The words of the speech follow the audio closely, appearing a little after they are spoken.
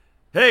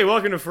Hey,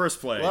 welcome to First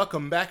Play.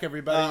 Welcome back,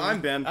 everybody.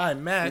 I'm Ben.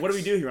 I'm Max. What do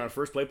we do here on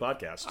First Play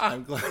Podcast?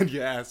 I'm glad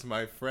you asked,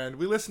 my friend.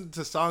 We listen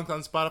to songs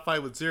on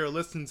Spotify with 0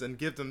 listens and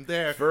give them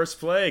their...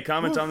 First Play,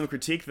 comment on them,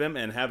 critique them,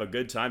 and have a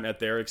good time at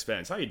their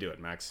expense. How you doing,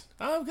 Max?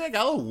 I'm good. I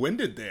got a little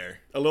winded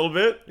there. A little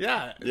bit?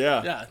 Yeah.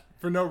 Yeah. Yeah.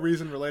 For no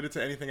reason related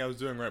to anything I was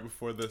doing right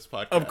before this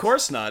podcast. Of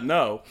course not,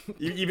 no.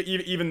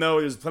 even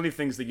though there's plenty of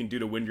things that you can do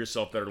to wind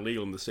yourself that are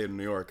legal in the state of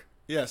New York.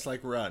 Yes,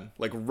 like run.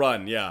 Like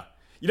run, yeah.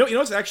 You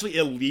know it's actually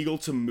illegal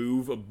to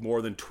move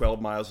more than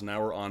 12 miles an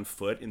hour on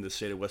foot in the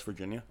state of West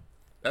Virginia?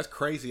 That's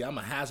crazy. I'm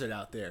a hazard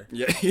out there.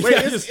 Yeah. Wait,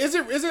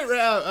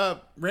 isn't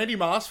Randy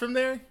Moss from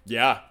there?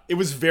 Yeah. It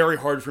was very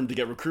hard for him to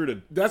get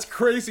recruited. That's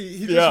crazy.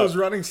 He just was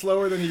running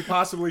slower than he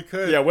possibly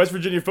could. Yeah, West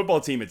Virginia football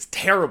team, it's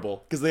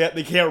terrible because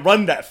they can't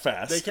run that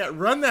fast. They can't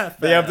run that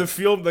fast. They have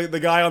the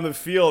guy on the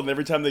field, and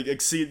every time they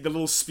exceed the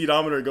little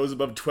speedometer goes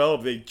above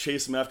 12, they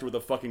chase him after with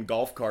a fucking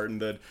golf cart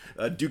and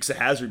the Dukes of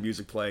Hazzard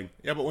music playing.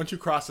 Yeah, but once you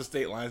cross the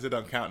state lines, it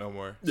don't count no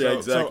more. Yeah,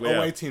 exactly. So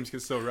away teams can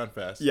still run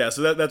fast. Yeah,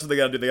 so that's what they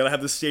gotta do. They gotta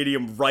have the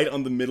stadium right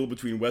on the middle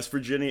between West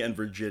Virginia and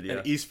Virginia.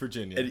 And East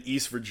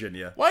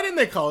Virginia. Why didn't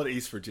they call it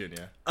East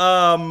Virginia?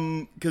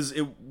 Because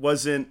it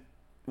wasn't...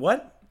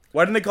 What?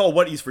 Why didn't they call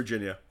what East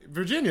Virginia?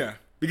 Virginia.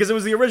 Because it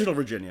was the original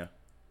Virginia.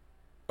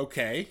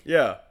 Okay.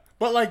 Yeah.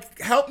 But,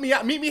 like, help me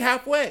out. Meet me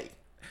halfway.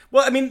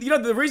 Well, I mean,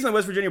 the reason that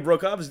West Virginia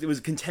broke off is it was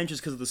contentious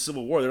because of the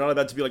Civil War. They're not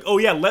about to be like, oh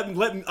yeah, let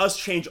us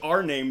change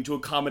our name to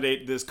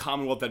accommodate this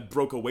Commonwealth that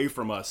broke away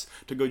from us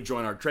to go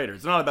join our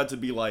traders. They're not about to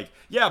be like,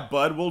 yeah,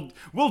 bud,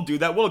 we'll do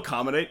that. We'll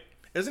accommodate.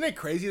 Isn't it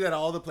crazy that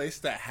all the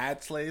places that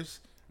had slaves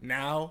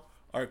now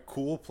are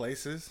cool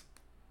places?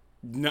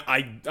 No,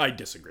 I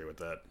disagree with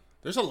that.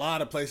 There's a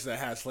lot of places that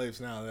had slaves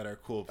now that are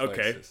cool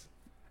places.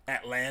 Okay.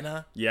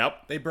 Atlanta.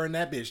 Yep. They burned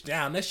that bitch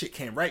down. That shit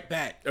came right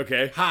back.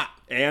 Okay. Hot.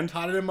 And?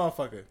 Hotter than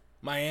motherfucker.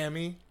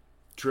 Miami.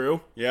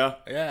 True. Yeah.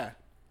 Yeah.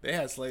 They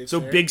had slaves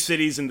So there. big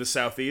cities in the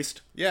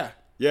southeast. Yeah.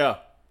 Yeah.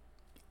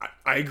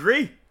 I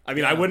agree. I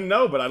mean, Yeah. I wouldn't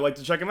know, but I'd like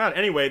to check them out.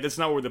 Anyway, that's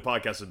not what the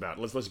podcast is about.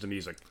 Let's listen to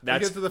music.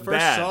 That's Let's get to the first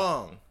bad.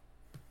 song.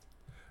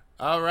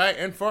 All right,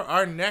 and for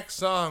our next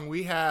song,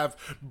 we have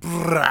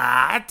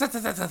by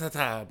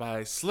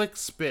Slick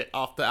Spit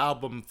off the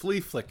album Flea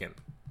Flickin'.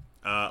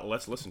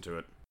 Let's listen to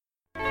it.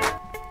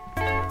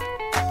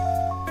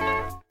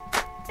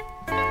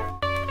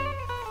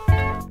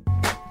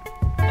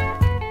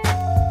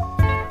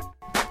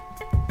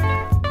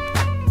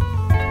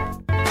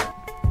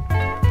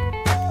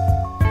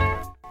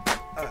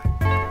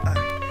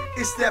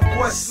 It's that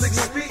boy Slick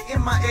Spit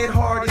in my Ed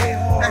Hardy.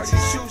 Matching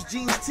shoes,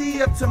 jeans,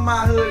 tee up to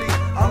my hoodie.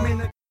 I'm in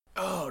the...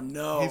 Oh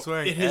no! He's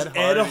wearing it is Ed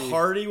Ed Hardy.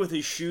 Hardy with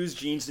his shoes,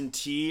 jeans, and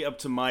tee up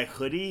to my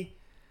hoodie.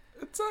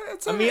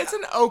 It's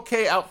an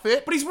okay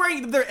outfit. But he's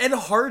wearing they're Ed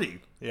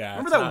Hardy. Yeah,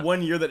 Remember it's that not-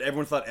 one year that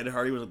everyone thought Ed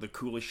Hardy was like the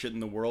coolest shit in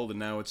the world, and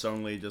now it's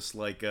only just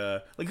like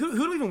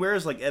who even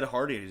wears like Ed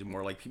Hardy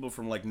anymore? Like people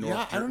from like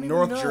Yeah, I don't even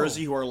North know.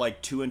 Jersey who are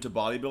like too into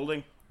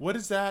bodybuilding. What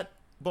is that?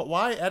 But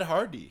why Ed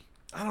Hardy?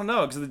 I don't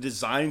know, because the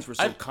designs were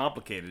so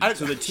complicated,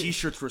 so the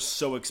T-shirts were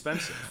so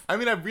expensive. I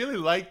mean, I really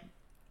liked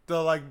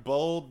the like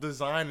bold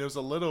design. It was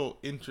a little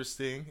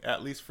interesting,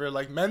 at least for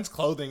like men's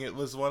clothing. It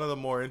was one of the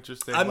more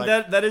interesting, I mean,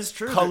 like, that is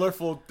true.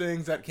 colorful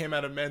things that came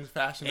out of men's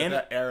fashion in And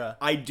that era.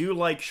 I do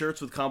like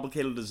shirts with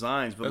complicated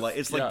designs, but like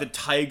it's like yeah. the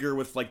tiger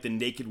with like the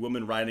naked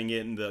woman riding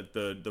it, and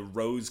the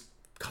rose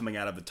coming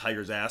out of the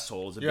tiger's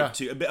asshole is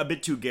a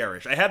bit too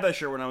garish. I had that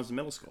shirt when I was in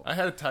middle school. I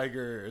had a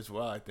tiger as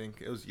well. I think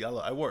it was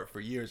yellow. I wore it for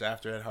years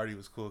after Ed Hardy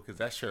was cool because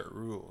that shirt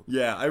ruled.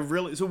 Yeah, I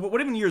really. So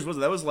what even years was it?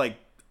 That was like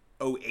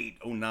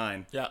 08,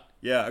 09. Yeah.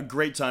 Yeah, a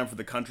great time for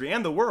the country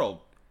and the world.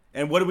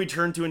 And what do we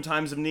turn to in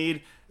times of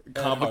need?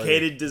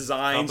 Complicated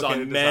designs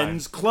on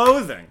men's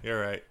clothing.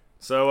 You're right.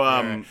 So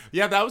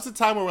Yeah, that was the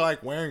time where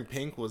like wearing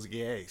pink was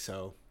gay.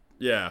 So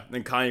yeah,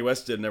 then Kanye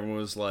West did, and everyone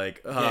was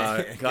like,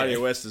 Yeah. Kanye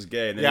West is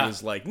gay. And then Yeah. he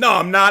was like, no,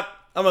 I'm not.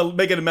 I'm going to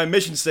make it my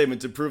mission statement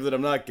to prove that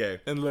I'm not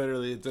gay. and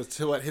literally that's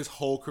what his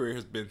whole career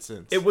has been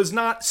since. It was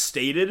not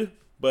stated,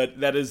 but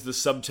that is the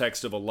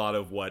subtext of a lot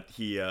of what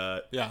he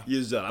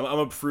has done. I'm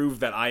going to prove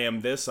that I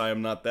am this, I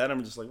am not that.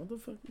 I'm just like, what the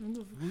fuck?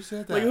 Who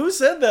said that? Like, who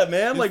said that,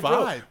 man? His Like,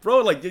 vibe. bro,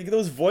 like,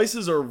 those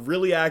voices are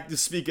really active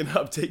speaking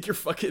up. Take your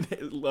fucking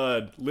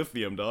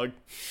lithium, dog.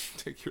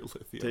 Take your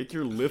lithium. Take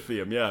your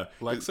lithium, yeah.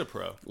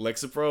 Lexapro.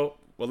 Lexapro.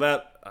 Well,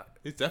 that...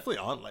 He's definitely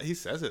on. He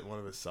says it in one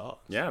of his songs.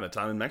 yeah, the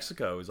time in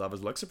Mexico is off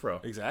his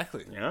Lexapro.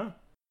 Exactly. Yeah.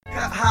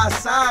 Got high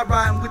side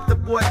riding with the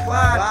boy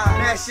Clyde.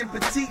 Mashing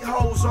petite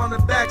hoes on the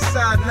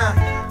backside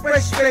now.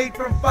 Fresh straight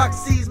from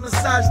Foxy's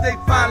massage, they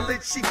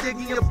violet. She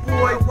digging your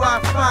boy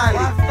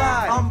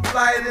Wi-Fi. I'm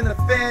flyer than a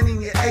fan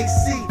in your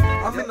AC.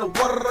 I'm in the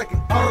water like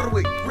an otter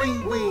with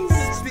green wings.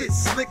 Spit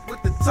slick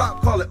with the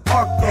top, call it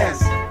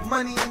Arcos.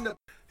 Money in the...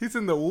 He's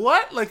in the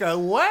what? Like a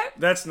what?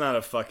 That's not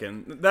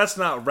rapping.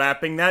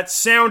 That's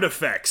sound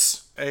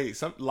effects. Hey,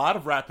 a lot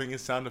of rapping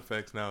is sound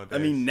effects nowadays. I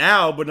mean,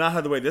 now, but not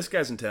how the way this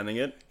guy's intending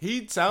it.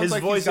 he sounds his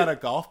like voice he's got a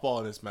golf ball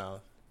in his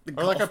mouth.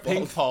 Or like a golf ball.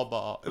 ping pong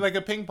ball. Like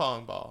a ping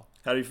pong ball.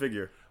 How do you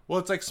figure? Well,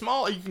 it's like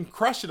small. You can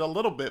crush it a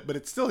little bit, but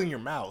it's still in your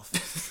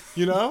mouth.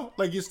 You know,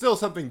 like you're still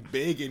something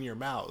big in your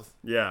mouth.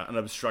 Yeah, an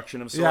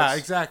obstruction of sorts. Yeah,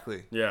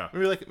 exactly. Yeah.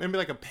 Maybe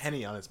like a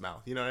penny on his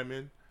mouth. You know what I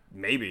mean?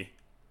 Maybe.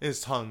 His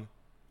tongue,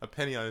 a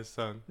penny on his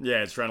tongue. Yeah,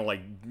 it's trying to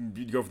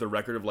like go for the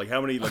record of like how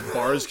many like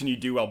bars can you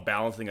do while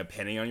balancing a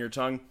penny on your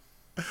tongue?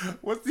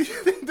 What do you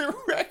think the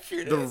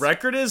record The is?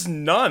 record is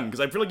none, because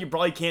I feel like you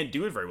probably can't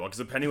do it very well, because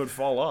the penny would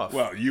fall off.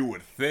 Well, you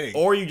would think.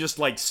 Or you just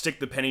like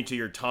stick the penny to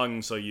your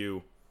tongue, so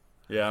you.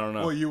 Yeah, I don't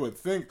know. Well, you would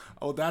think.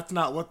 Oh,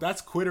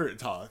 that's quitter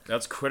talk.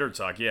 That's quitter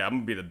talk. Yeah, I'm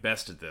gonna be the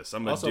best at this.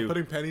 I'm gonna Also, do.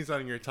 putting pennies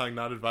on your tongue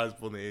not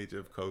advisable in the age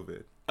of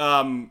COVID.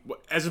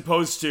 As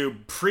opposed to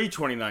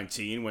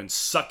pre-2019, when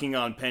sucking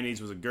on pennies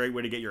was a great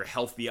way to get your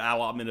healthy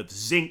allotment of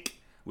zinc,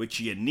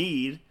 which you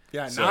need.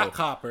 Yeah, So, not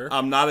copper.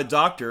 I'm not a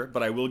doctor,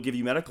 but I will give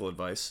you medical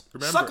advice.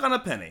 Remember- Suck on a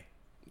penny.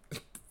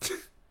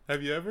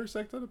 Have you ever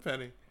sucked on a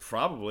penny?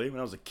 Probably when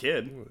I was a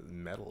kid.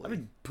 Metal. I've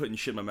been putting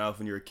shit in my mouth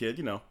when you're a kid,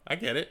 you know. I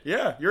get it.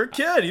 Yeah, you're a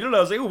kid. You don't know.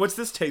 I was like, ooh, what's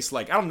this taste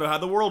like? I don't know how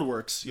the world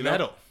works. You know?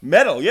 Metal.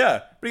 Metal,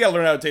 yeah. But you gotta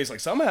learn how it tastes like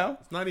somehow.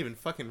 It's not even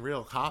fucking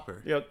real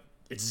copper. You know,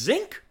 it's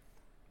zinc.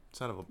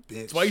 Son of a bitch.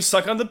 That's why you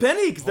suck on the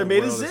penny, because they're made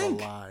of world is a zinc.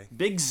 lie.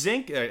 Big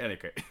zinc. Anyway,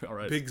 all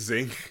right. Big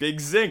zinc.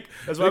 Big zinc.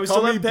 That's why They we call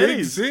still me have Big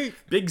pennies. Zinc.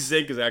 Big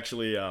zinc is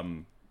actually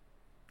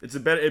it's a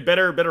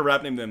better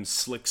rap name than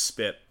Slick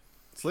Spit.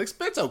 Slick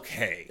Spit's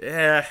okay.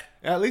 Yeah.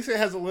 At least it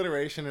has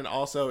alliteration, and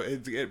also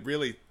it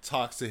really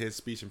talks to his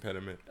speech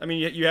impediment. I mean,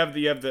 you have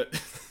the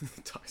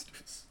talks to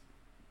us.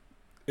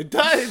 It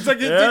does. It's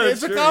like Yeah,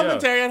 it's that's a true,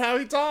 commentary on how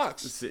he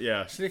talks.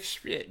 Yeah. Slick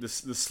Spit. The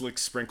slick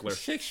sprinkler.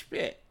 Slick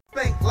Spit.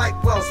 Bank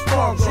like Wells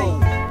Fargo.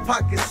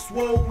 Pockets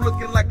swole,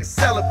 looking like a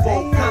cellar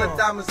bowl. Color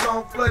diamonds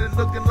on, flooded,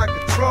 looking like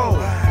a troll.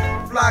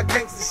 Fly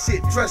gangster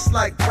shit, dressed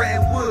like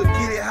Grant Wood.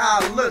 Get it how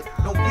I look,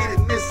 don't get it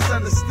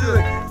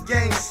misunderstood.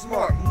 Game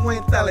smart, muy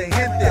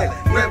inteligente.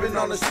 Revving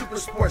on the super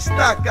sport,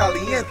 stock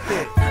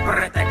caliente.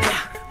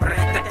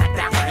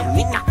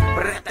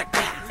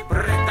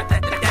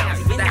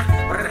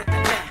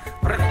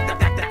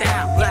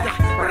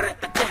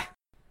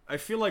 I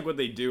feel like what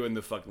they do in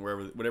the fucking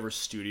whatever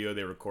studio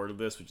they recorded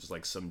this, which is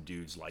like some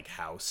dude's like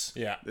house.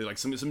 Yeah. They're like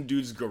some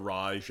dude's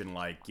garage and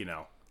like, you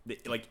know,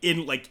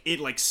 in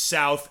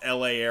South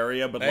LA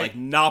area, but Hey. like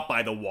not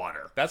by the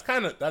water. That's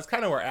kind of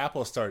where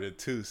Apple started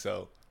too.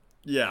 So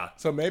Yeah.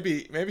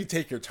 maybe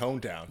take your tone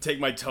down. Take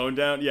my tone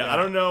down. Yeah, Yeah. I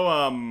don't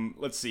know.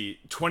 Let's see.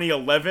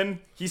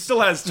 2011. He still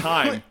has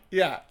time.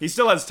 Yeah. He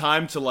still has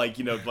time to like,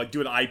 you know, like do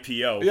an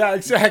IPO. Yeah.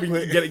 Exactly.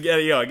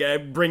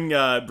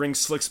 Bring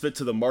Slick Spit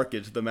to the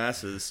market, to the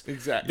masses.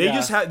 Exactly, They yeah.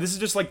 just have. This is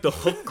just like the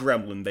hook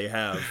gremlin they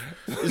have.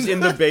 Just in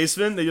the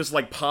basement, they just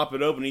like pop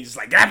it open. And he's just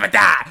like, I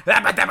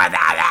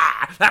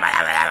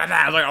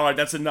was like, all right,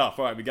 that's enough.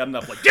 All right, we got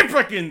enough. Like, get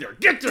back in there.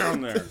 Get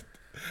down there.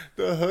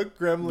 The hook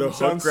gremlin The hook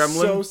sounds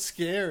gremlin? so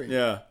scary.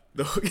 Yeah.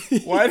 The hook.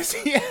 Why does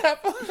he have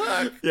a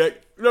hook? Yeah.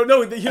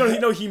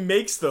 No. He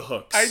makes the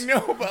hooks. I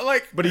know, but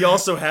like, But he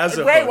also has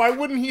a right? hook. Why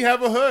wouldn't he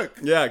have a hook?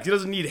 Yeah, 'cause he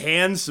doesn't need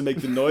hands to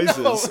make the noises.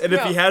 No, and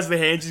if no. he has the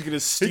hands, he's gonna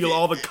steal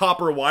all the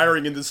copper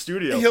wiring in the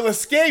studio. He'll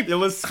escape.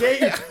 He'll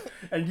escape.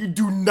 And you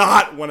do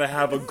not want to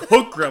have a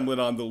hook gremlin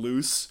on the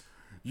loose.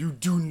 You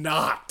do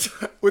not.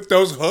 With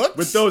those hooks?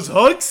 With those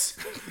hooks,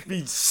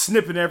 be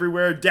snipping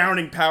everywhere,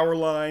 downing power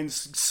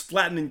lines,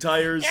 flattening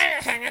tires.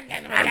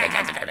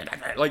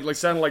 like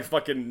sounding like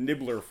fucking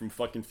Nibbler from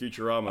fucking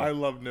Futurama. I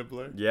love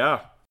Nibbler. Yeah.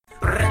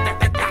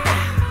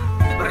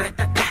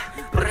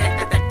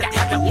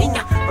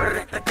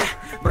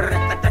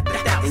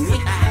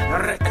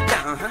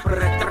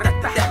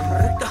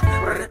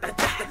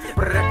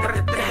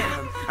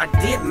 I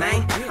did,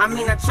 man. I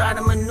mean, I try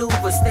to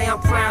maneuver, stay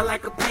on proud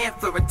like a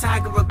panther, a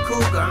tiger, a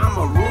cougar. I'm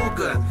a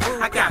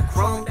Ruger. I got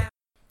chromed out.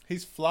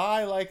 He's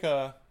fly like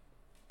a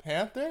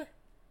panther?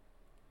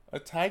 A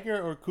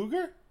tiger or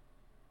cougar?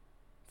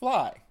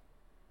 Fly.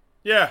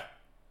 Yeah.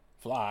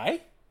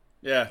 Fly?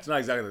 Yeah, it's not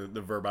exactly the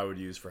verb I would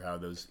use for how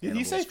those Did he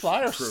animals say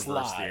fly or traverse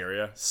sly? the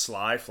area.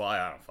 Sly, fly,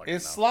 I don't fucking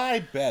Is know. Sly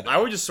better? I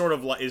would just sort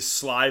of like, is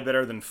Sly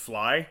better than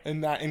Fly?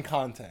 in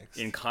context.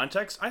 In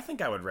context, I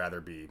think I would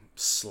rather be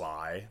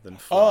Sly than Oh,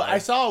 Fly. I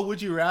saw a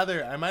Would You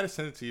Rather. I might have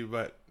sent it to you,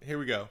 but here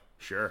we go.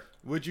 Sure.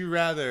 Would you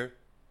rather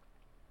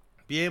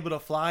be able to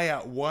fly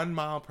at 1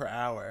 mile per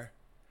hour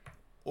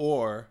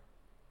or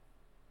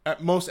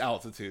at most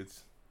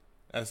altitudes,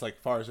 as like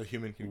far as a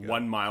human can go?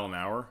 1 mile an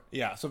hour?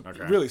 Yeah, so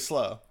Okay. really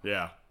slow.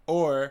 Yeah.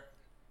 Or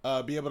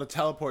be able to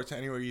teleport to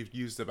anywhere you've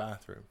used the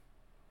bathroom.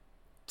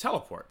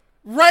 Teleport.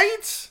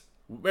 Right?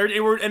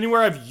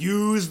 Anywhere I've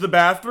used the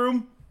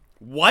bathroom?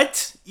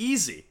 What?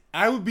 Easy.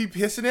 I would be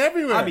pissing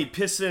everywhere. I'd be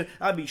pissing,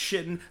 I'd be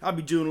shitting, I'd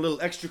be doing little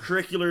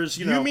extracurriculars,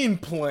 you know. You mean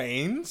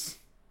planes?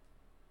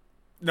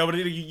 No, but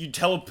you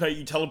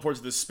teleport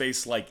to this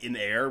space like in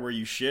air where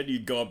you shit. You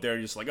go up there and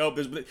you're just like, oh,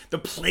 the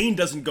plane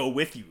doesn't go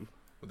with you.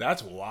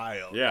 That's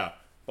wild. Yeah,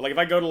 but like if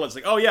I go to, let's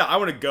like, oh yeah, I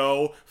want to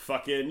go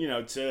fucking,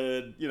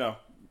 to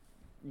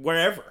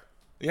wherever.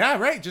 Yeah,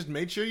 right. Just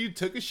made sure you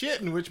took a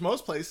shit, in which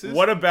most places.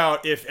 What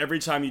about if every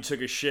time you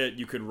took a shit,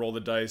 you could roll the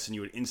dice and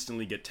you would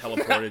instantly get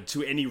teleported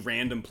to any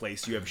random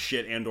place you have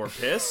shit and or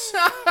piss,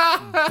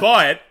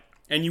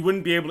 and you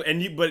wouldn't be able to,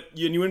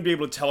 you wouldn't be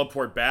able to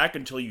teleport back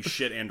until you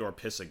shit and or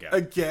piss again.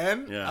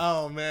 Again? Yeah.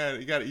 Oh man,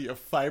 you gotta eat a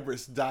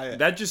fibrous diet.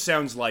 That just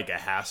sounds like a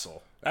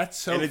hassle. That's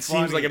so And it funny.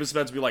 seems like it's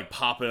about to be like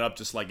popping up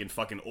just like in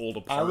fucking old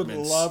I would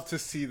apartments. love to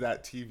see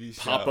that TV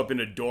show. Pop up in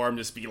a dorm,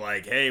 just be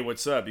like, hey,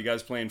 what's up? You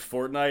guys playing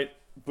Fortnite?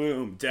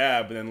 Boom,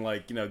 dab, and then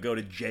like, go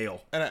to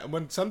jail. And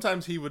when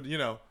sometimes he would,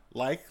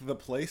 like the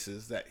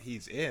places that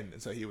he's in,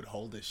 and so he would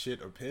hold his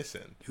shit or piss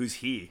in. Who's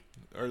he?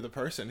 Or the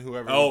person,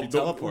 whoever Oh, would be the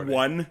teleporting.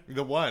 one?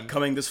 The one.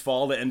 Coming this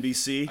fall to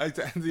NBC?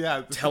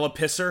 Yeah.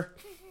 Telepisser?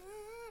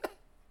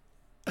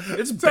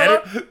 It's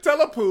better.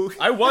 Telepoo.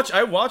 I watch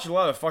a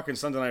lot of fucking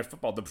Sunday Night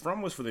Football. The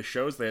problem was for the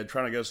shows they had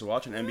trying to get us to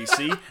watch on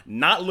NBC.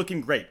 Not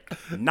looking great.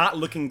 Not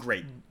looking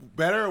great.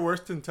 Better or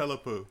worse than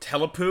Telepoo?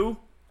 Telepoo's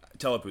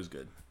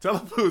good.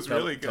 Telepoo's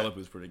really good.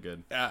 Telepoo's pretty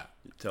good. Yeah.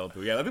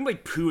 Telepoo. Yeah, I think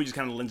like poo just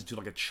kind of lends it to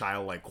like a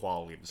childlike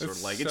quality. It's sort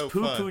of like so it's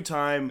poo fun.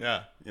 time.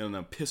 Yeah.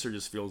 Pisser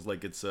just feels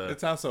like it's It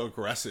sounds so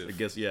aggressive. I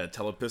guess, yeah,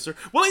 telepisser.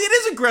 Well, it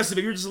is aggressive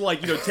if you're just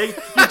like, you're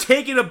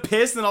taking a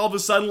piss, and then all of a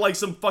sudden, like,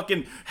 some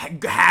fucking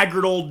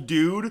haggard old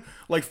dude,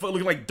 like,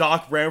 looking like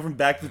Doc Brown from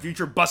Back to the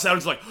Future, busts out and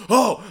is like,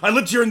 oh, I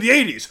lived here in the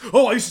 80s.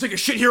 Oh, I used to take a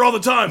shit here all the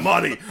time,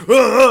 Monty.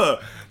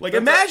 Like,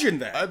 imagine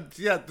that.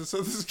 So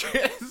this is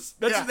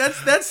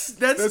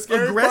That's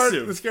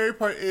aggressive. The scary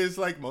part is,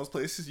 like, most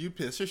places you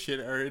piss or shit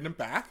are in a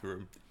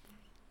bathroom.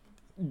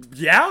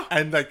 Yeah?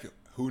 And, like,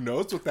 who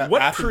knows what that What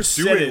bathroom's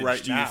percentage doing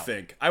right do now? you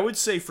think? I would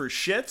say for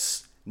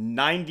shits,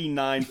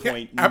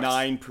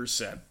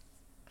 99.9%.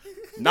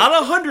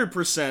 Not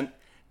 100%,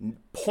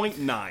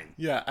 0.9.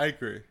 Yeah, I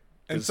agree.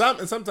 And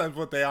sometimes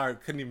what they are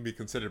couldn't even be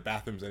considered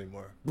bathrooms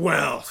anymore.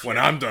 Well, When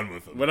I'm done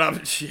with them.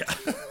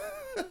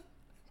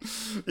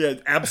 Yeah,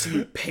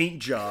 absolute paint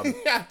job.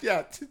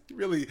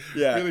 Really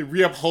Yeah. really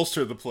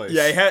reupholster the place.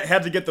 Yeah, I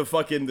had to get the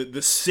fucking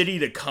the city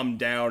to come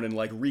down and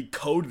like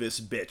recode this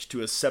bitch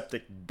to a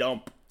septic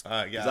dump.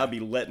 Because I'd be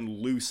letting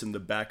loose in the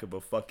back of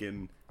a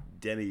fucking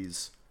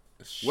Denny's.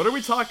 What are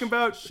we talking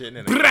about? Shitting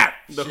in Brat!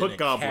 a- The shitting in hook a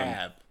goblin.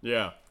 cab.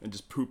 Yeah, and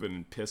just pooping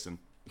and pissing.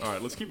 All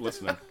right, let's keep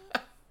listening.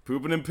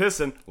 Pooping and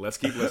pissing. Let's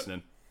keep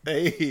listening.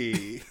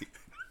 Hey.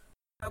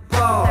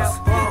 Balls.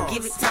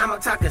 Give it time, I'm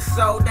talking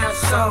sold out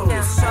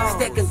souls.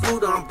 Stacking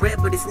Gouda on bread,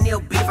 but it's Neil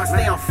beef. I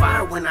stay on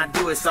fire when I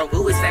do it, so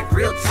ooh, it's that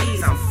grilled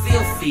cheese. I'm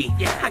filthy.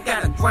 I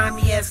got a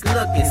grimy ass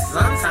look, and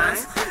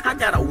sometimes I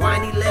got a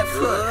whiny left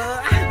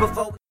hook.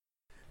 Before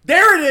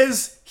There it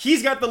is!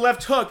 He's got the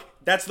left hook.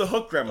 That's the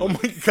hook gremlin. Oh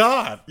my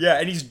god. Yeah,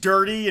 and he's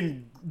dirty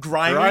and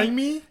grimy.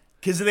 Grimy?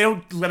 Because they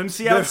don't let him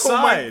see outside.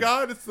 Oh my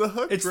god, it's the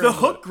hook It's gremlin. the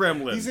hook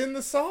gremlin. He's in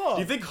the song.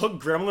 Do you think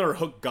hook gremlin or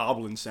hook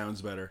goblin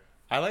sounds better?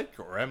 I like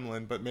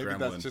gremlin, but maybe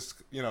Gremlin. that's just,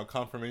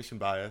 confirmation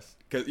bias.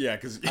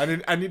 Because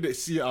I need to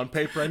see it on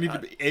paper. I need to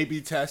be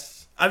A/B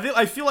tests.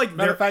 I feel like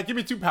Matter of fact, give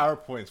me 2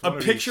 PowerPoints. a one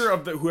of picture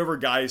each. of whoever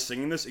guy is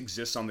singing this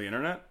exists on the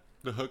internet.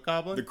 The hook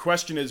goblin. The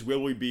question is,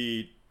 will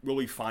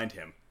we find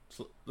him?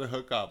 The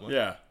hook goblin.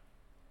 Yeah.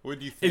 What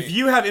do you think? If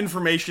you have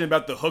information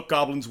about the hook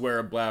goblin's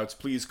whereabouts,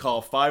 please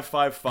call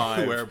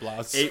 555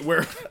 Whereabouts. 8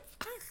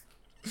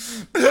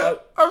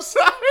 I'm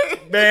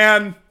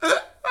sorry.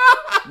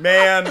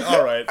 Man,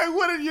 all right. I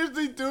wouldn't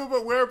usually do it,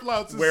 but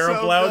whereabouts is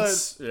Whereabouts?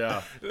 so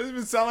Yeah. good. It doesn't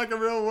even sound like a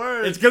real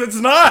word. It's because it's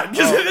not.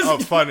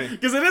 Funny.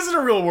 Because it isn't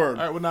a real word.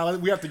 All right, well, now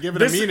we have to give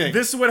it a meaning.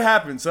 This is what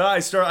happens, huh? I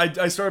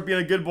start being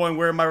a good boy and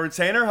wearing my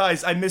retainer. Huh?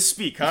 I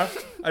misspeak, huh?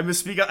 I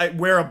misspeak. I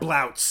wear a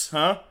blouse,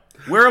 huh?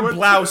 Wear a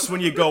blouse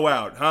when you go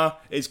out, huh?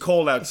 It's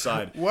cold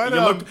outside. What,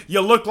 you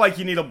look like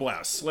you need a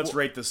blouse. Let's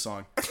rate this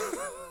song.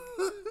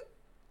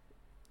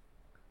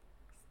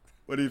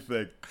 What do you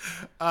think?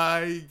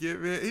 I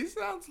give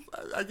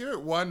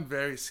it 1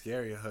 very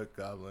scary hook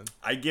goblin.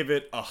 I give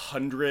it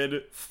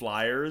 100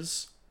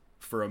 flyers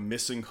for a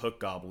missing hook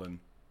goblin.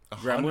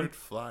 100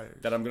 flyers.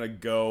 That I'm gonna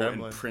go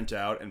Gremlin. and print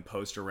out and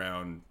post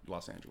around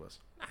Los Angeles.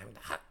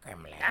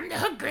 I'm the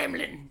hook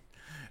gremlin.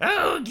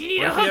 Oh, do you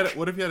need a hook?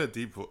 What if you had a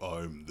deep voice?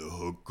 I'm the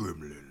hook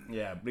gremlin.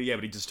 Yeah, but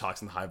he just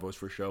talks in the high voice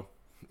for a show.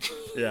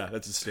 Yeah,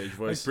 that's his stage Like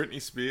voice.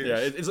 Britney Spears. Yeah,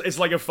 it's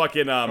like a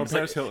fucking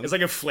Paris Hilton. it's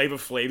like a Flava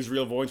Flav's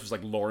real voice was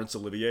like Laurence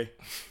Olivier.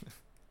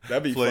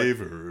 That'd be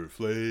Flavor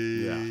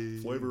Flav.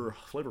 Yeah, Flavor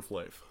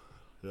Flav.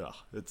 Yeah,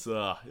 it's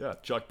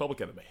Chuck Public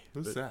Enemy.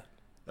 Who's that?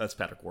 That's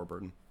Patrick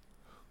Warburton.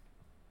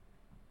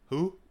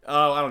 Who?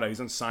 Oh, I don't know.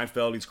 He's on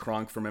Seinfeld. He's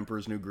Kronk from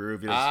Emperor's New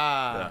Groove.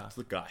 Yeah, it's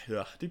the guy.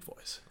 Yeah, deep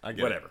voice. I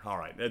get Whatever. All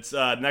right. It's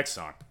next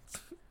song.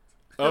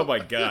 Oh my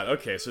god.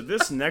 Okay, so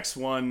this next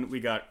one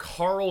we got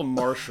Carl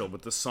Marshall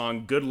with the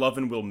song "Good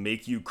Lovin' Will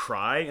Make You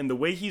Cry," and the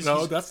way he's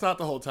That's not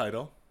the whole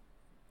title.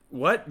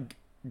 what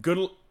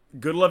Good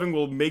Lovin'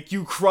 Will Make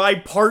You Cry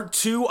Part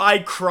 2. I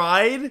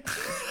cried.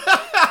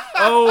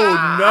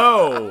 Oh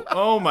no!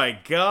 Oh my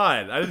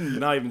god! I did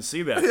not even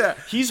see that. Yeah.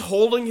 He's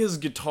holding his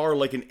guitar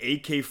like an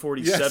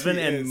AK-47 Yes, he and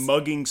is.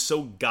 mugging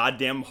so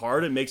goddamn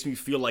hard. It makes me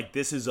feel like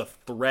this is a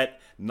threat,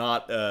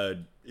 not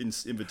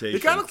invitation. He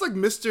kind of looks like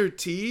Mr.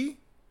 T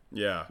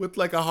yeah, with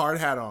like a hard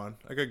hat on,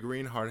 like a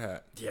green hard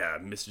hat. yeah,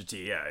 Mr.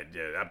 T. Yeah,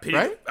 I pity,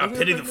 Right? I Isn't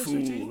pity it the like Mr.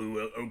 fool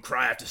T? who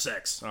cry after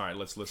sex. All right,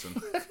 let's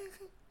listen.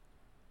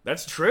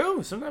 That's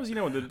true. Sometimes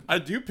I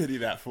do pity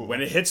that fool.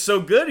 when it hits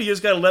so good, you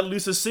just gotta let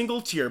loose a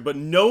single tear, but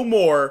no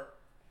more.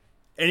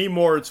 Any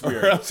more, it's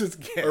weird. or else it's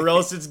gay. Or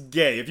else it's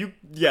gay. If you,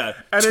 yeah,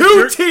 And if 2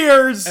 you're-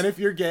 tears. And if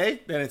you're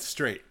gay, then it's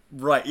straight.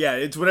 Right, yeah,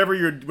 it's whatever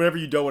you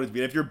don't want it to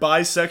be. If you're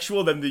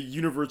bisexual, then the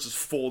universe just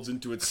folds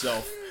into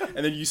itself,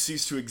 and then you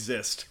cease to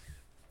exist.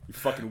 You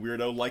fucking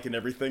weirdo, liking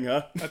everything,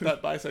 huh? I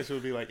thought bisexual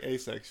would be like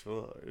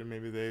asexual, or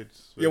maybe they.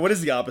 Yeah, what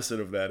is the opposite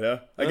of that, huh?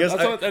 I guess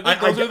That's what- I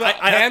think those are the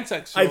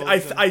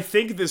pansexuals I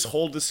think this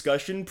whole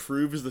discussion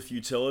proves the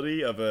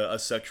futility of a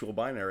sexual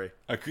binary.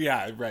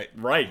 Yeah, right.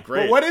 Right,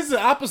 great. But what is the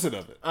opposite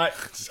of it?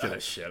 Just kidding.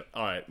 Shit.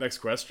 All right, next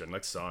question,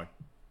 next song.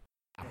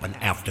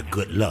 After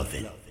good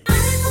loving.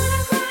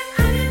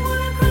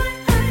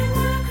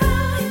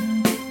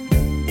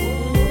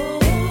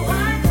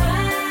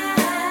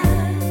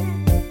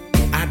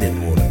 I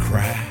didn't want to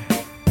cry,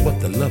 but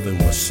the loving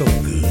was so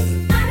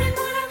good.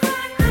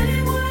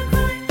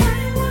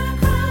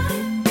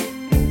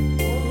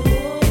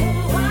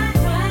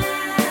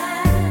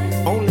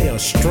 Only a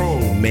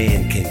strong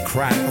man can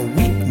cry, a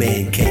weak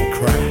man can't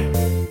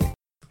cry.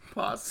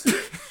 Pause.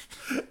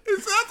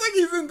 It sounds like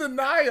he's in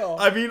denial.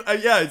 I mean,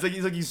 yeah, it's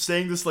like he's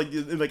saying this like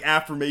in, like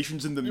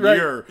affirmations in the Right,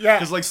 mirror. yeah.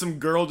 Because like some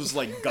girl just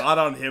like got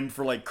on him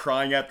for like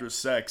crying after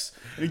sex,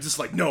 and he's just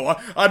like, no,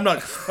 I'm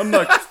not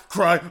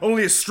crying.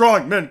 Only a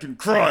strong man can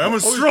cry. I'm a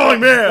strong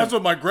man. That's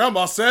what my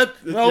grandma said.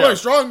 No, Yeah. a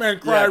strong man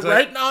cry, Yeah,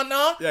 exactly. right?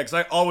 No. Yeah, because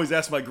I always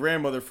ask my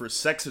grandmother for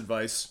sex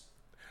advice.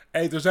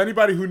 Hey, if there's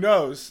anybody who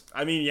knows,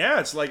 I mean, yeah,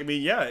 it's like,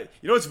 yeah.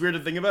 You know what's weird to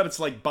think about? It's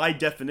like, by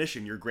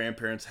definition, your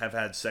grandparents have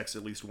had sex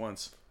at least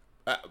once.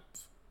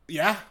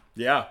 yeah.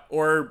 Yeah.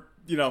 Or,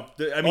 you know,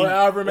 I mean,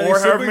 however many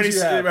siblings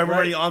you have, however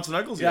many right? aunts and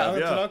uncles you Yeah, have.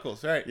 aunts Yeah. and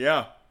uncles, right.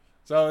 Yeah.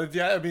 So,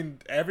 yeah, I mean,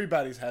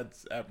 everybody's had,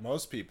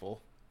 most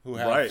people who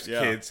have Right,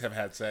 yeah. kids have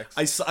had sex.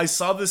 I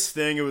saw this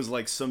thing. It was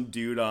like some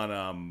dude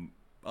on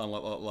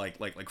like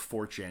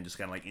 4chan, just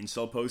kind of like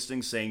incel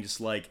posting, saying just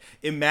like,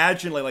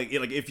 imagine like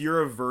if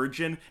you're a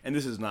virgin, and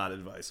this is not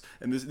advice,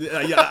 and this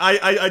yeah,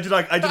 I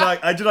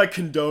do not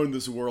condone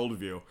this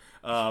worldview.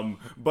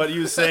 But he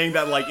was saying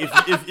that like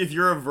if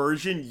you're a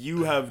virgin,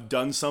 you have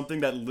done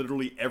something that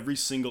literally every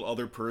single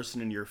other person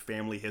in your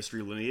family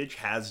history lineage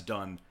has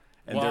done,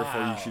 and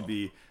therefore you should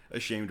be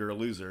ashamed or a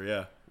loser.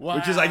 Yeah.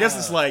 Which is, I guess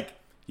it's like,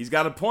 he's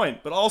got a point,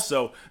 but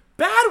also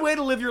bad way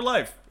to live your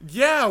life.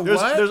 Yeah,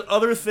 what? There's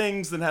other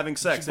things than having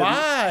sex.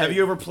 Have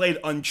you ever played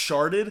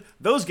Uncharted?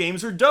 Those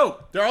games are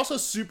dope. They're also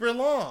super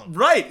long.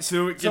 Right.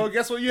 So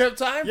Guess what you have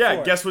time yeah,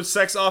 for? guess what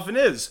sex often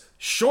is?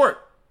 Short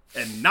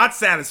and not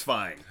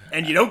satisfying.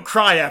 And you don't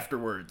cry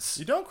afterwards.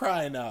 You don't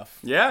cry enough.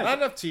 Yeah. Not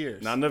enough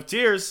tears. Not enough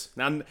tears.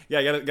 Yeah,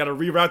 gotta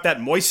reroute that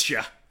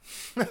moisture.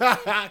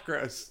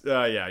 Gross.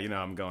 Yeah, you know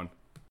I'm going.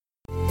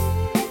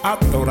 I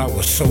thought I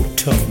was so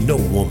tough, no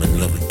woman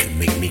loving could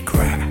make me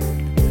cry.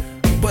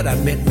 But I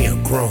met me a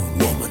grown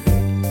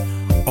woman,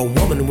 a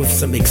woman with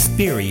some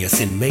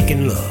experience in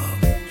making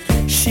love.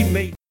 She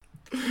made.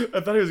 I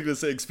thought he was gonna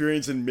say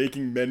experience in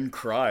making men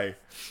cry.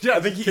 Yeah, I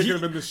think kicking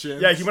him in the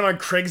shins. Yeah, he went on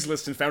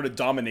Craigslist and found a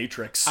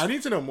dominatrix. I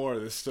need to know more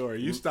of this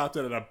story. You stopped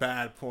it at a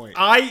bad point.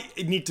 I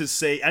need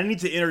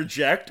to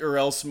interject, or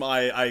else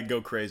I go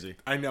crazy.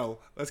 I know.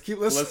 Let's keep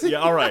listening.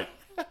 All right.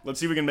 Let's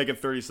see if we can make it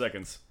 30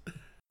 seconds.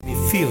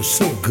 It feels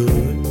so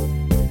good.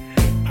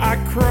 I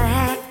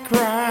cried.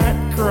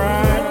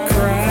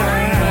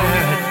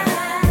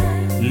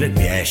 Let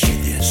me ask you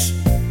this.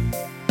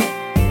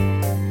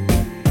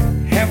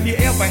 Have you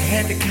ever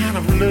had the kind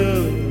of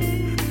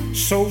love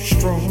so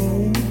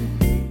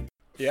strong?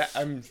 Yeah,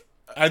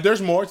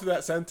 there's more to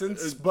that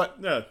sentence, but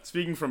Yeah,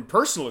 speaking from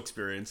personal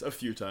experience, a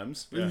few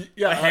times.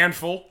 Yeah, a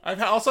handful.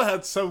 I've also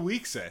had so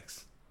weak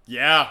sex.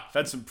 Yeah, I've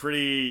had some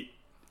pretty.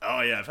 Oh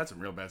yeah, I've had some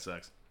real bad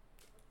sex.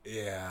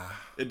 Yeah.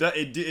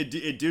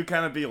 It do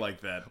kind of be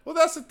like that. Well,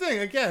 that's the thing.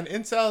 Again,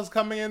 incels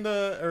coming in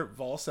or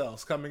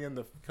volcels coming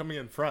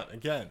in front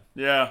again,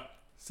 Yeah.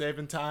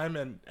 saving time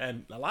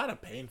and a lot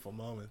of painful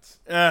moments.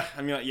 I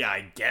mean, yeah,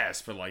 I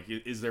guess, but like,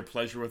 is there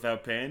pleasure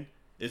without pain?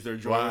 Is there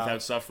joy Wow.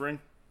 without suffering?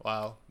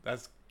 Wow,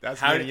 that's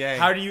How yin yang.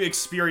 how do you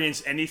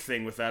experience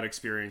anything without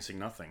experiencing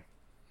nothing?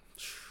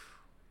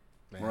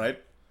 Man,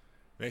 Right?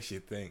 Makes you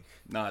think.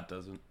 No, it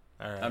doesn't.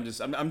 All right. I'm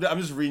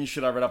just reading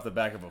shit I read off the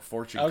back of a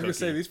fortune I was cookie. gonna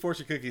say these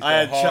fortune cookies.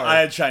 I go hard.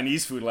 had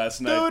Chinese food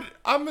last night. Dude,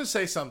 I'm gonna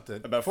say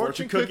something About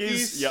fortune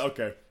cookies? Yeah,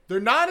 okay. They're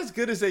not as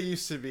good as they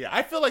used to be.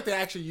 I feel like they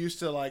actually used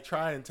to like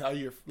try and tell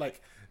you like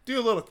do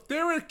a little.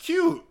 They were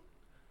cute.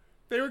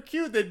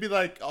 They'd be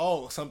like,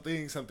 oh,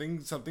 something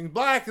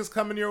black is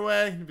coming your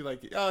way. You'd be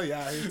like, oh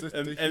yeah.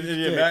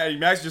 And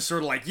Max just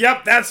sort of like,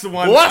 yep, that's the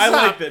one. What's I up?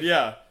 liked it,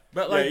 yeah.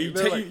 But like,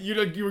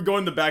 you were going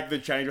in the back of the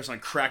Chinese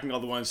restaurant, cracking all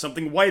the ones.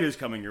 Something white is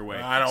coming your way.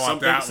 I don't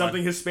want that one.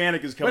 Something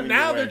Hispanic is coming. But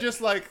now your way. they're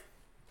just like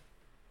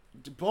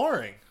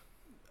boring.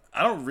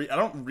 I don't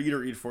read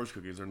or eat fortune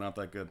cookies. They're not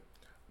that good.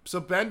 So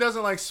Ben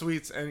doesn't like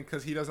sweets, and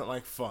because he doesn't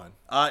like fun.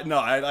 No,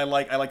 I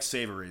like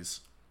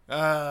savories.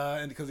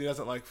 And because he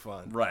doesn't like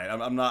fun. Right.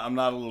 I'm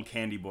not a little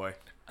candy boy.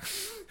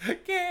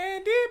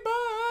 Candy boy.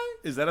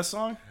 Is that a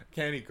song?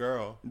 Candy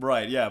girl.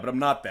 Right. Yeah, but I'm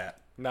not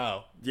that.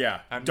 No.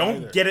 Yeah. I'm Don't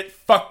neither. get it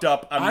fucked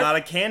up. I'm not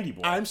a candy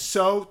boy. I'm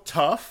so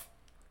tough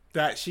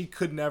that she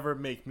could never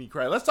make me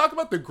cry. Let's talk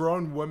about the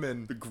grown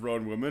woman the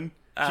grown woman.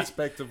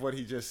 aspect of what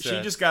he just said.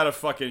 She just got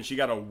she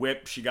got a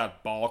whip, she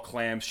got ball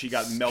clamps, she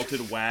got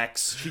melted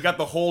wax, she got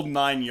the whole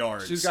 9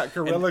 yards. She's got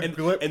Gorilla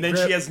Grip. And then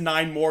she has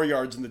 9 more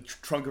yards in the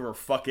trunk of her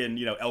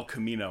fucking, El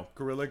Camino.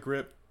 Gorilla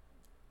Grip.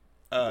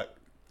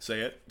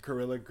 Say it.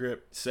 Gorilla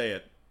Grip. Say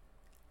it.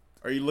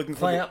 Are you looking for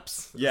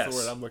Clamps. Yes. That's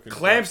the word I'm looking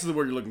Clamps for. is the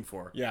word you're looking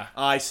for. Yeah.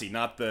 I see.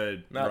 Not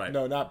the... right.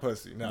 No, not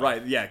pussy. No.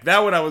 Right, yeah. That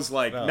one I was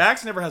like, No.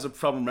 Max never has a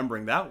problem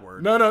remembering that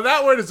word. No,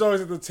 that word is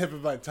always at the tip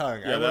of my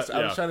tongue. I was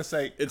yeah. trying to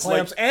say It's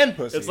clamps like- and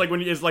pussy. It's like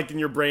when it's like in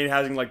your brain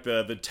having like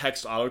the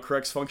text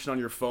autocorrects function on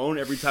your phone.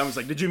 Every time it's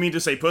like, did you mean to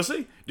say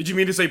pussy? Did you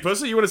mean to say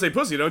pussy? You want to say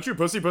pussy, don't you?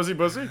 Pussy, pussy,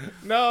 pussy.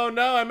 No,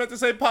 I meant to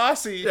say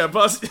posse. Yeah,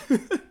 pussy.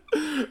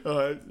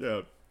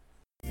 Yeah.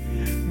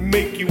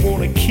 Make you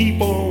wanna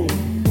keep on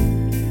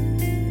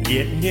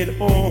getting it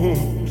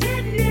on.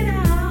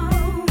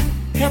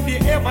 Have you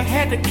ever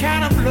had the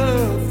kind of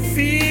love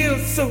feel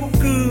so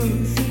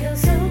good?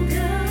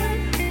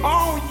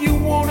 All you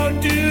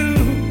wanna do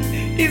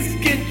is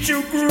get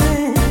your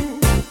groove.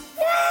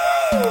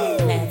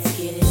 Let's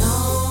get it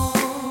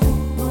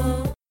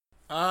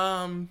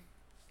on.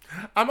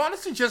 I'm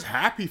honestly just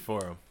happy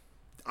for him.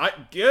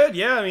 Good,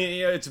 yeah. I mean,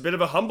 it's a bit of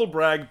a humble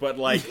brag, but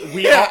like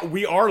we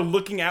are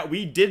looking at.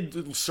 We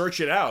did search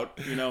it out,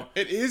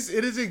 It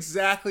is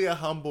exactly a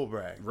humble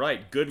brag.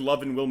 Right, good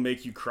lovin' will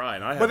make you cry,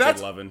 and I have But good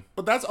that's lovin'.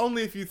 But that's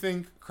only if you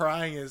think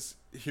crying is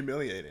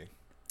humiliating.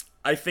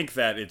 I think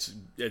that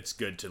it's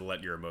good to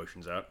let your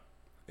emotions out.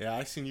 Yeah,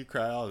 I've seen you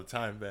cry all the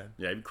time, Ben.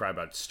 Yeah, you cry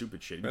about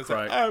stupid shit. You That's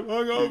cry. like, I'm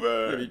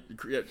hungover.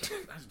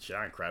 I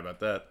can't cry about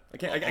that. I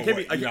can't. I Oh, can't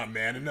what, be. you're not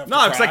man enough No,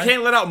 to because I cry?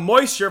 can't let out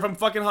moisture if I'm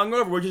fucking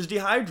hungover, which is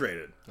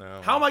dehydrated.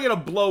 Oh. How am I gonna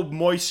blow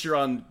moisture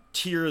on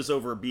tears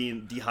over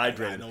being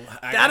dehydrated? I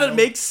That don't- doesn't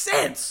make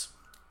sense.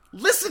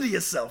 Listen to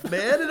yourself,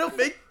 man. It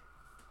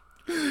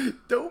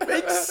don't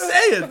make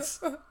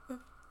sense.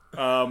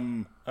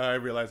 I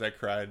realized I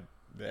cried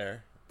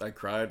there I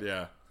cried.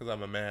 Yeah, because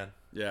I'm a man.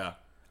 yeah.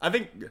 I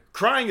think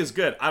crying is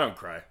good. I don't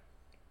cry,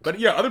 but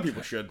yeah, other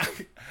people should.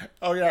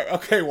 Oh yeah,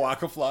 okay,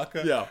 Waka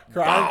Flocka. Yeah.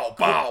 Crying,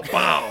 Bow,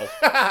 bow,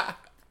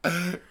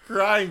 bow.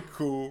 crying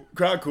cool.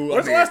 Cry cool.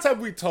 When's the last time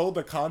we told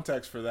the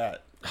context for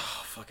that?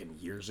 Fucking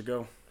years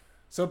ago.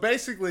 So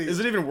basically, Is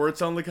it even worth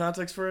telling the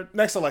context for it?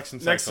 next election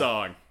cycle. Next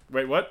song.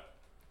 Wait, what?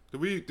 Do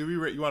we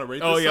rate? You want to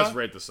rate? Oh this yes, song?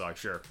 rate the song.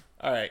 Sure.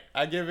 All right,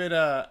 I give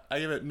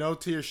it no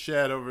tears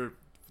shed over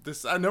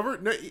this. I never.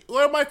 No,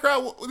 what am I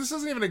crying? This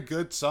isn't even a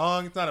good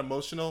song. It's not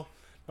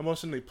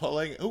emotionally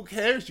pulling. Who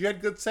cares? You had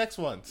good sex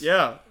once.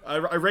 Yeah, I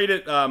rate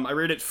it. I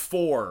rate it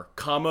 4,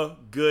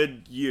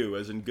 good you,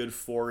 as in good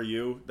for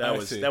you. I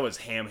That see. was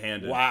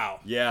ham-handed. Wow.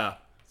 Yeah.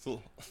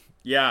 So,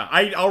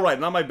 Yeah. All right.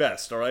 Not my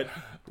best. All right.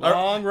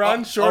 Long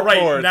run, short All right.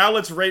 board. Now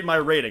let's rate my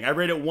rating. I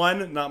rate it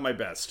 1. Not my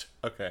best.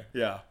 okay,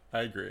 Yeah.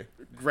 I agree.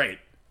 Great.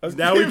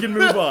 Now we can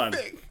move on.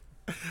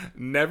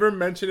 Never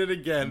mention it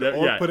again,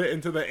 or yeah. put it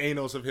into the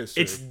annals of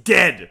history. It's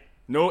dead.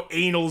 No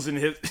anals in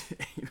his.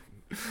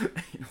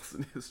 Anals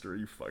in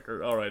history, you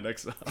fucker. All right,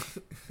 next song.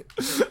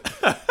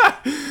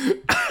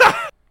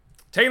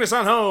 Taking us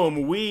on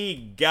home,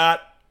 we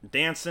got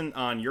Dancing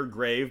on Your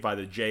Grave by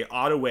the Jay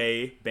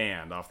Ottaway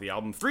Band off the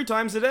album 3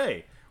 Times a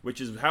Day, which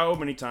is how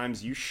many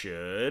times you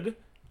should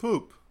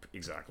poop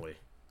exactly.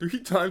 3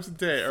 times a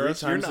day, or 3 else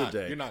times you're a not.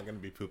 day. You're not going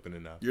to be pooping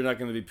enough. You're not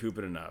going to be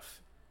pooping enough.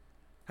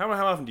 How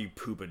often do you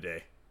poop a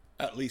day?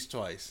 At least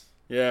twice.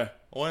 Yeah,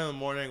 One in the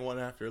morning, one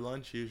after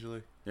lunch,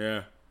 usually.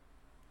 yeah,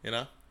 You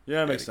know. yeah.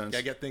 That makes Gotta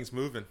sense. get things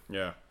moving.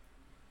 Yeah.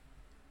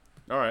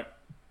 All right.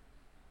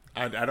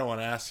 I don't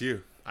want to ask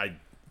you. I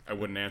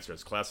wouldn't answer.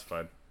 It's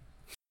classified.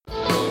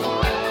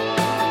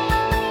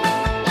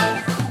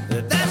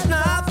 That's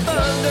not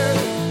thunder,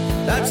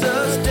 that's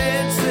us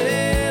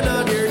dancing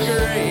on your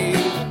grave.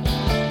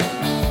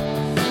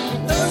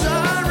 Those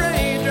are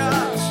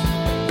raindrops,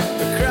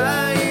 the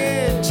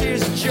crying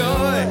tears of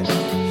joy,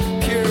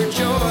 pure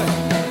joy.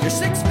 You're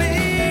 6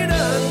 feet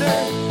under,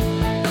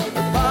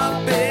 or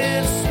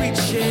popping sweet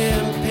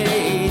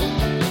champagne.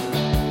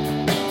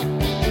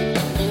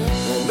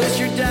 Won't miss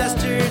your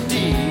dastard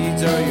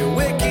deeds or your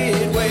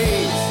wicked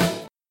ways.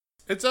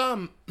 It's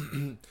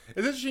it's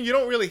interesting. You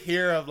don't really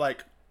hear of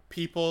like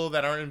people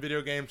that aren't in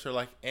video games or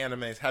like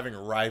animes having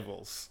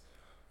rivals,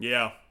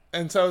 Yeah.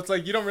 and so it's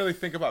like you don't really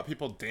think about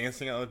people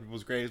dancing on other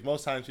people's graves.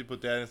 Most times people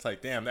dead, and it's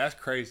like, damn, that's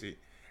crazy,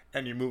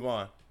 and you move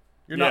on.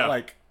 You're Yeah. not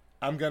like,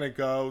 I'm gonna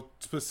go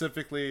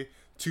specifically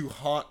to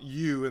haunt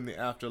you in the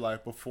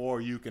afterlife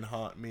before you can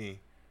haunt me.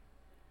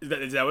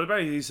 Is that what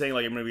about it? He's saying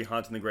like I'm gonna be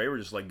haunting the grave, or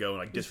just like go and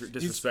like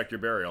disrespect your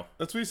burial?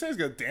 That's what he says. He's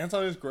gonna dance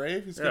on his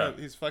grave. Yeah.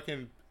 He's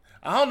fucking.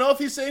 I don't know if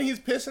he's saying he's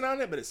pissing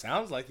on it, but it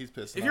sounds like he's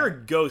pissing. If you're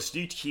a ghost,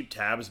 do you keep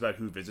tabs about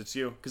who visits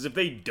you? Because if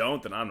they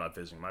don't, then I'm not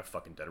visiting my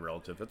fucking dead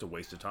relative. That's a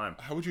waste of time.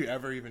 How would you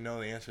ever even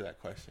know the answer to that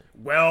question?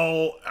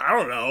 Well, I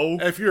don't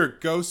know. If you're a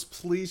ghost,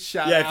 please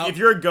shout Yeah, out. if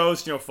you're a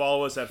ghost,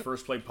 follow us at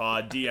First Play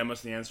Pod. DM us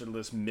the answer to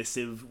this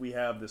missive we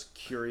have, this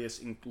curious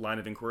line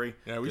of inquiry.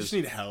 Yeah, we just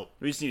need help.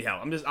 We just need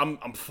help.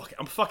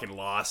 I'm fucking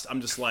lost.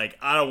 I'm just like,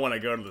 I don't want to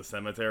go to the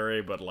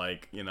cemetery, but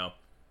like, you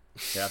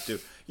have to.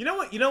 You know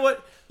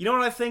what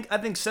I think? I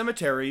think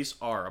cemeteries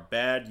are a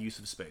bad use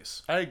of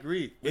space. I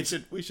agree.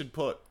 We should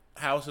put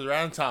houses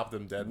right on top of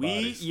them dead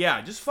bodies.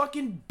 Yeah, just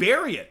fucking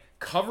bury it.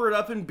 Cover it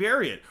up and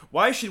bury it.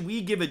 Why should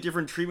we give a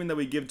different treatment that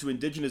we give to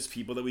indigenous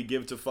people that we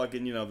give to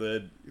fucking,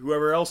 the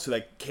whoever else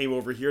that came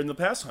over here in the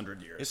past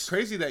 100 years? It's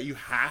crazy that you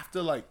have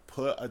to like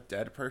put a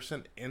dead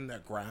person in the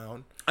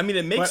ground. I mean,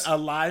 it makes But a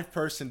live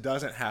person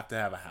doesn't have to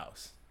have a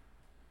house.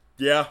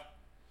 Yeah.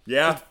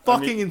 It's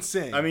fucking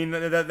insane. I mean,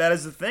 that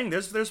is the thing.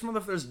 There's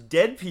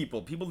dead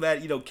people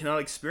that cannot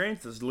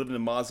experience this, living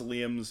in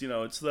mausoleums.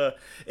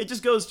 It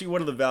just goes to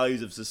what are the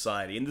values of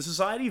society, and the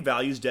society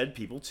values dead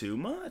people too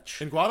much.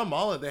 In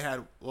Guatemala, they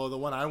had the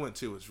one I went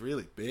to was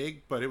really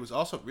big, but it was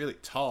also really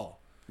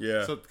tall.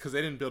 Yeah. So because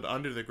they didn't build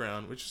under the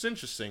ground, which is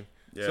interesting.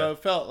 Yeah. So it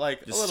felt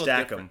like Just a little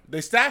stack different. 'em.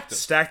 They stacked them.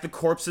 Stack the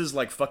corpses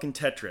like fucking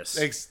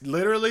Tetris.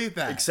 Literally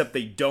that. Except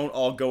they don't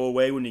all go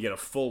away when you get a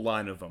full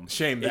line of them.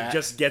 Shame that. It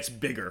just gets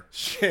bigger.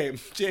 Shame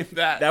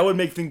that. That would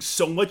make things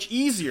so much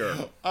easier.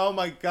 Oh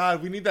my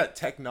god, we need that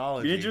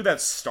technology. We need to do that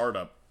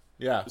startup.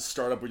 Yeah.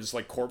 Startup with just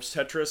like corpse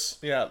Tetris.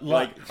 Yeah,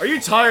 Like, are you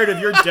tired of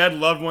your dead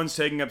loved ones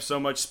taking up so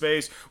much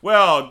space?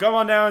 Well, go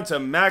on down to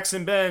Max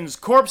and Ben's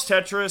Corpse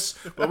Tetris,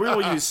 where we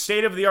will use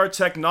state-of-the-art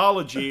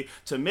technology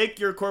to make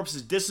your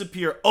corpses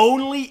disappear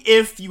only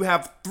if you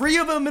have 3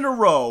 of them in a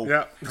row.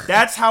 Yeah.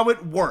 That's how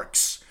it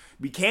works.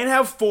 We can't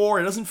have 4,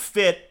 it doesn't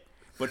fit.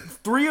 But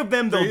 3 of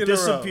them, they'll in a row,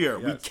 disappear.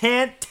 yes. We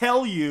can't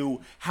tell you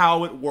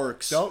how it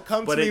works. Don't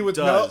come to but me it with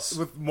does.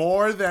 with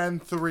more than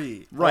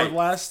 3. Right. Or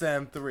less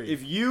than 3.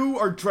 If you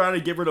are trying to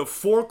get rid of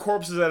 4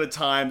 corpses at a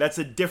time, that's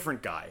a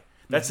different guy.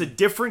 That's a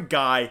different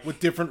guy.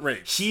 with different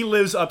rates. He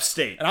lives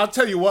upstate. And I'll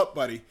tell you what,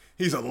 buddy,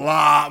 he's a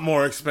lot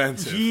more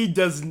expensive. He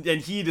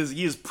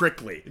is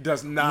prickly. He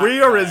does not We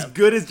are have- as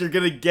good as you're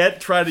gonna get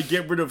trying to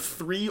get rid of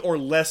 3 or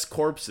less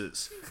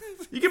corpses.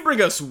 You can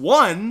bring us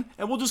 1,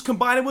 and we'll just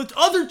combine it with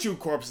other 2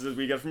 corpses that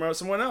we get from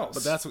someone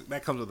else. But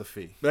that comes with a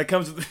fee. that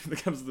comes with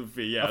the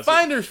fee. Yeah, A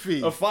finder's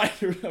fee. A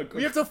finder.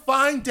 We have to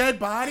find dead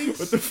bodies.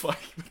 What the fuck?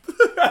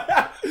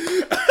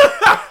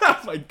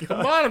 Oh my god.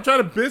 Come on, I'm trying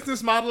to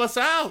business model us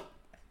out.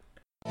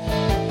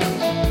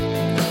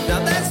 Now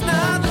that's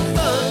not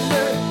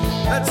thunder,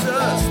 that's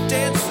us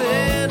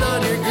dancing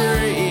on your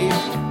grave.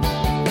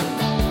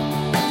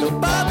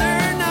 Don't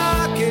bother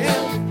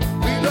knocking,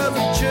 we love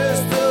you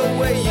just the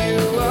way you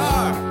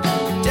are.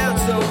 Down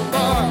so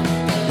far,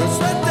 don't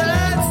sweat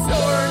that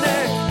sore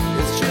neck,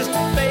 it's just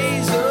a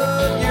phase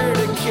of your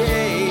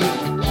decay.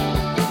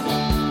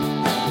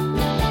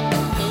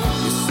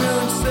 You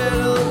soon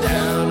settle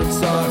down and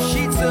soft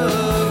sheets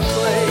of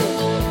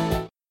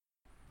clay.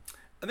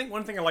 I think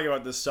one thing I like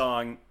about this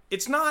song,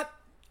 it's not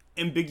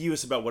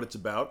ambiguous about what it's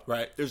about.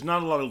 Right. There's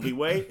not a lot of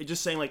leeway. It's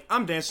just saying, like,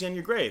 I'm dancing on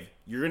your grave.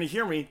 You're going to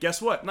hear me.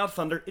 Guess what? Not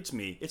thunder. It's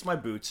me. It's my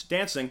boots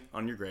dancing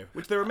on your grave,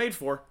 which they were made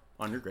for,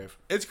 on your grave.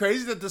 It's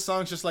crazy that the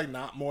song's just like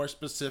not more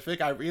specific.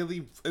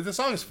 The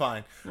song is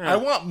fine. I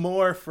want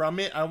more from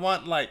it. I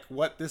want like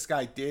what this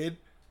guy did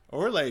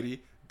or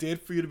lady did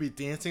for you to be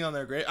dancing on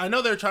their grave. I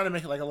know they're trying to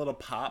make it like a little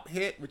pop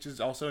hit, which is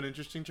also an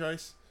interesting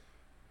choice.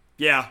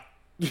 Yeah.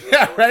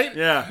 Yeah, right?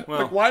 Yeah,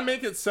 well. Like, why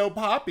make it so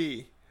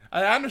poppy?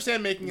 I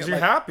understand making it You're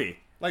like, happy.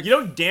 like- You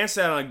don't dance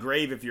out on a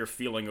grave if you're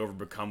feeling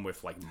overcome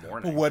with, like,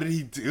 mourning. but what did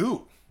he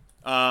do?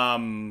 I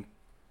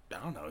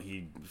don't know.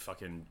 He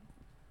fucking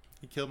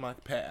He killed my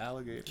pet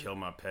alligator. killed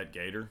my pet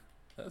gator.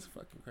 That's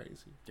fucking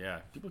crazy. Yeah.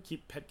 People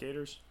keep pet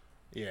gators?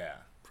 Yeah,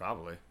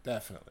 Probably.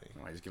 definitely.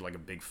 I just get, like, a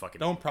big fucking...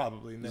 Don't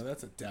probably. No,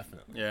 that's a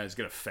definitely. Yeah, just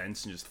get a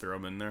fence and just throw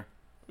them in there.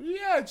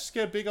 Yeah, just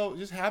get a big old,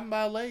 just have him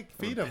by a lake,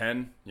 feed A him.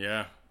 pen?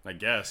 Yeah, I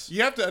guess.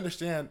 You have to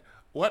understand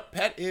what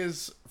pet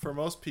is for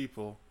most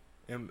people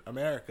in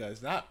America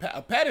is not pet.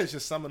 A pet is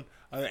just an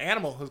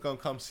animal who's gonna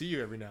come see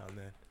you every now and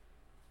then.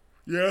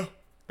 Yeah.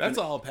 That's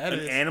all a pet An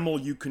is. animal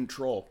you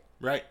control.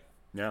 Right.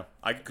 Yeah,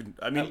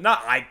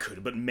 not I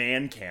could, but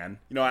man can.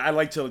 I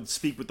like to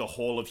speak with the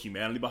whole of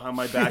humanity behind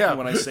my back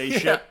when I say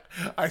shit.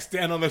 I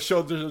stand on the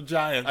shoulders of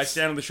giants. I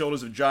stand on the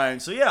shoulders of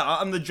giants. So yeah,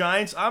 I'm the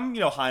giants. I'm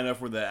high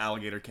enough where the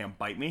alligator can't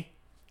bite me.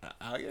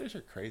 Alligators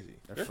are crazy.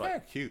 They're fun.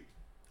 kind of cute.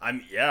 I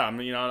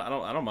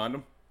don't mind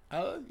them.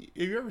 Have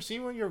you ever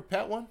seen one? Your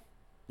pet one?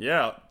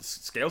 Yeah,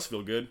 scales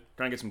feel good.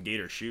 Trying to get some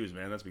gator shoes,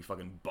 man. That's be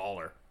fucking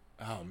baller.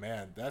 Oh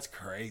man, that's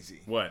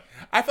crazy. What?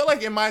 I feel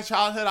like in my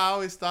childhood, I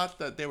always thought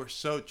that they were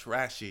so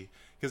trashy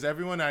because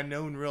everyone I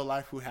know in real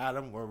life who had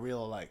them were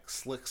real like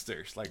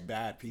slicksters, like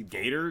bad people.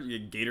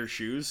 Gator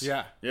shoes?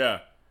 Yeah. Yeah.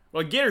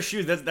 Well, Gator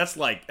shoes. That's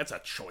a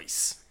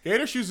choice.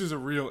 Gator shoes is a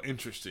real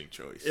interesting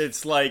choice.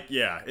 It's like,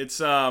 yeah, it's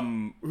what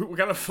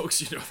kind of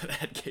folks you know that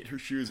had Gator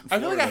shoes in I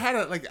feel like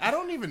Florida? I had I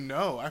don't even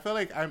know. I feel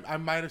like I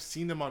might have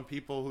seen them on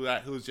people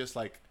who's just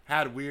like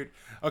had weird.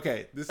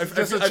 Okay, this is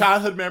just a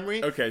childhood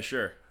memory. Okay,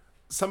 sure.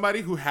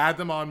 Somebody who had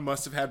them on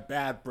must have had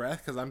bad breath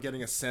because I'm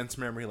getting a sense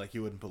memory like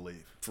you wouldn't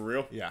believe. For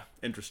real? Yeah.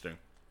 Interesting.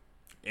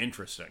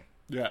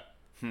 Yeah.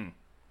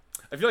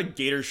 I feel like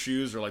Gator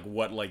shoes are like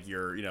what like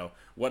your,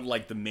 what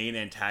like the main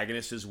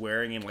antagonist is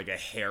wearing in like a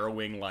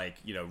harrowing, like,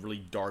 really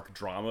dark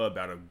drama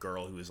about a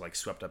girl who is like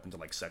swept up into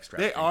like sex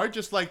trafficking. They are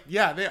just like, they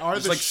are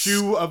Just the like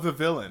shoe of the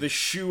villain. The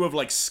shoe of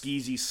like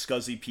skeezy,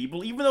 scuzzy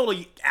people. Even though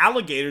like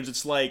alligators,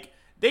 it's like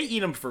they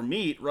eat them for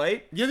meat,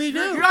 right? Yeah, they do.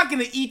 You're not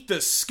gonna eat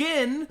the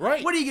skin,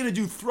 Right. What are you gonna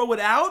do? Throw it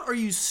out? Are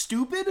you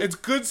stupid? It's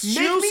good Make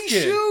shoe me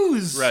skin.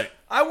 shoes, Right.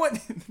 I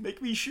want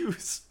make me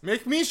shoes.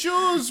 Make me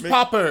shoes,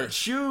 Popper.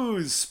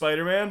 Shoes,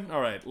 Spider-Man. All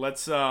right,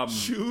 let's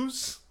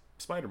Shoes?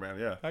 Spider-Man.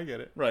 Yeah, I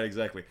get it. right,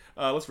 exactly.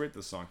 Let's rate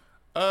this song.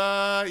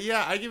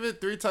 Yeah, I give it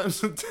 3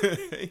 times a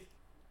day.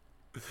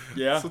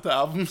 Yeah, That's what the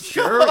album's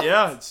sure.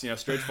 Yeah, it's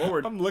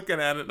straightforward. I'm looking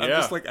at it. And I'm Yeah.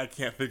 just like, I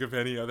can't think of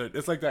any other.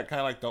 It's like that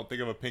kind of like, don't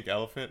think of a pink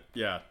elephant.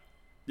 Yeah.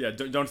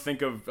 Don't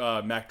think of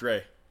Mac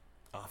Dre.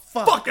 Oh,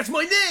 fuck. Fuck, that's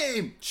my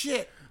name.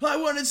 Shit. I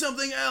wanted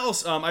something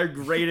else. I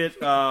rate it.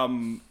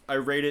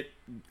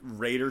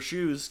 Gator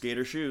shoes.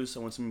 I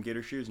want some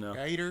Gator shoes now.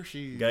 Gator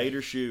shoes.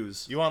 Gator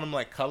shoes. You want them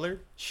like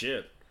colored?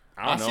 Shit.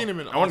 I I've don't know. seen 'em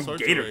in I all want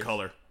sorts of Gator ways.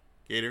 color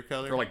Gator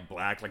color? or like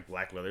black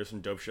leather,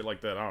 some dope shit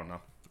like that. I don't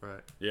know.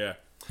 Right. Yeah.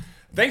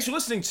 Thanks for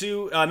listening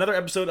to another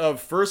episode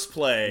of First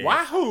Play.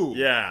 Wahoo!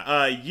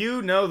 Yeah.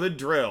 You know the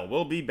drill.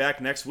 We'll be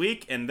back next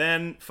week, and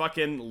then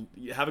fucking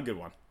have a good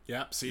one.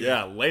 Yep, see ya.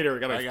 Yeah. Later.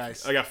 Bye,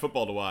 guys. I got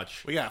football to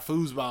watch. We got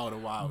foosball to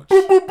watch.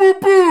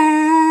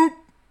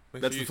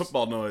 That's the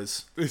football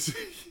noise. You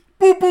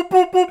Boop, boop,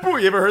 boop, boop,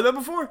 boop. You ever heard that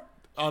before?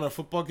 on a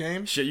football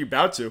game? Shit, you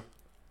bout to.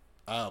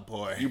 Oh,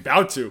 boy. You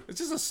bout to. It's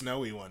just a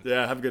snowy one.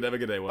 Yeah, have a good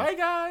day, one. Bye,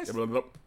 guys. Blah, blah, blah.